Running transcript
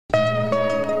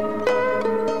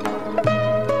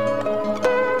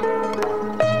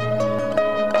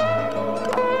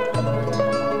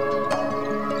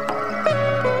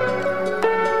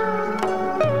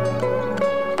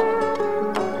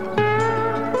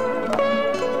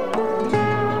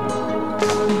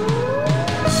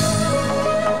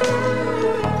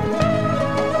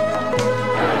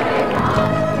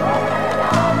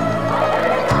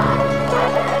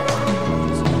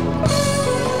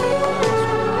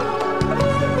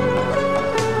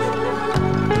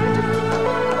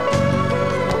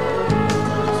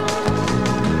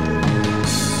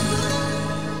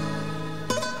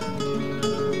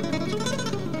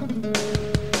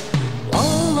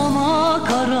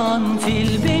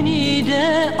karanfil beni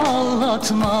de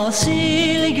ağlatma,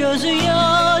 sil gözü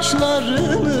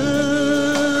yaşlarını.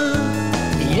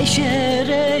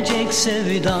 Yeşerecek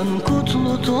sevdan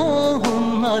kutlu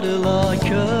tohumlarla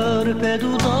körpe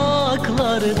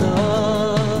dudaklarda.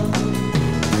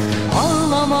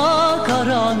 Ağlama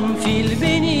karanfil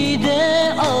beni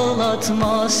de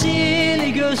ağlatma, sil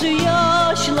gözü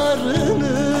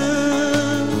yaşlarını.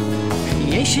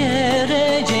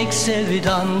 Yeşerecek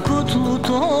sevdan kutlu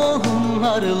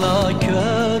tohumlarla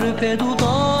körpe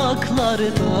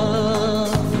dudaklarda.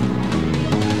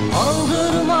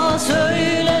 Aldırma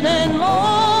söylenen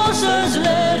o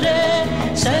sözlere,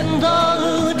 sen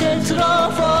dağıt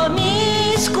etrafa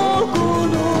mis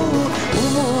kokunu.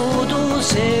 Umudu,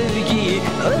 sevgi,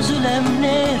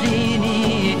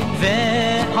 özlemlerini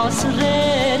ve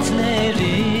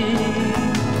hasretleri.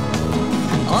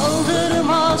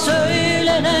 Aldırma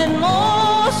söylenen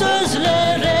o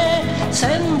sözlere,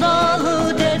 sen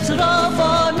dağıt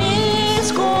etrafa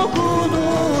mis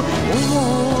kokunu.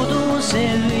 Umudu,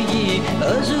 sevgi,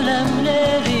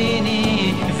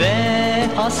 özlemlerini ve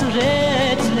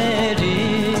hasretleri.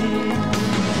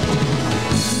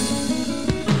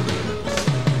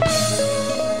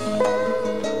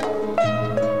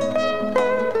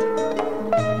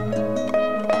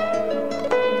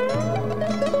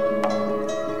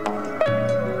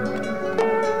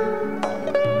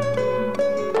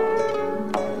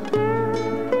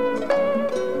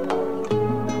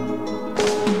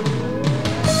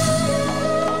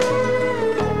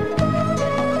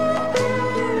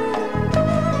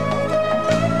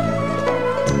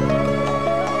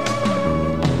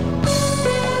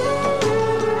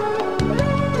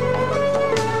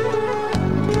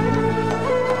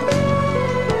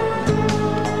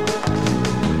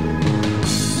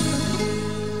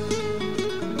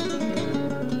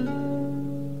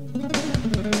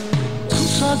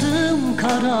 Susadım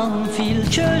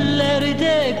karanfil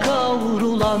çöllerde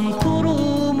kavrulan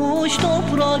kurumuş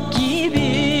toprak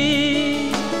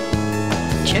gibi.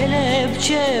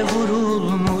 Kelepçe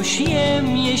vurulmuş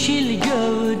yemyeşil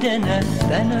gövdene,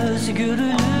 ben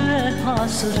özgürlüğe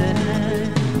hasret.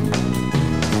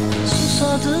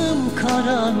 Susadım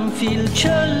karanfil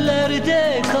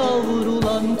çöllerde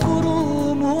kavrulan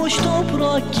kurumuş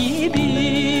toprak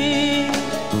gibi.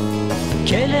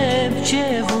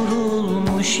 Kelepçe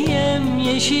vurulmuş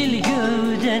yemyeşil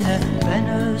gövdene, ben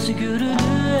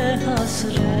özgürlüğe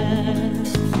hasret.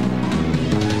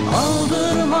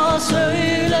 Aldırma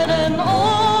söylenen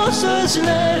o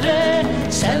sözlere,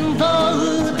 sen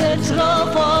dağıt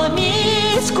etrafa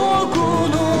mis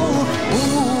kokunu.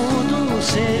 Umudu,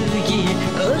 sevgi,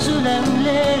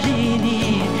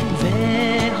 özlemlerini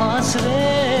ve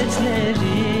hasretleri.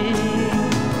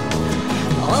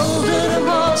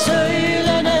 Aldırma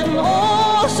söylenen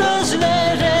o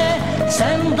sözlere,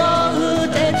 sen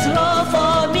dağıt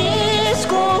etrafa mis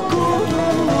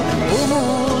kokunu.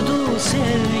 Umudu,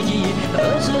 sevgi,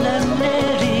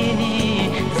 özlemlerini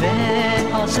ve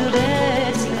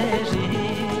hasretleri.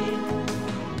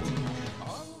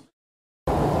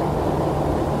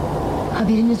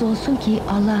 Haberiniz olsun ki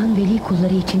Allah'ın veli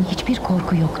kulları için hiçbir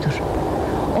korku yoktur.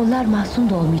 Onlar mahzun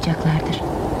da olmayacaklardır.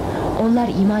 Onlar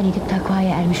iman edip takvaya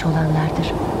ermiş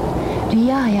olanlardır.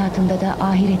 Dünya hayatında da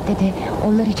ahirette de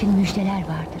onlar için müjdeler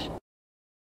var.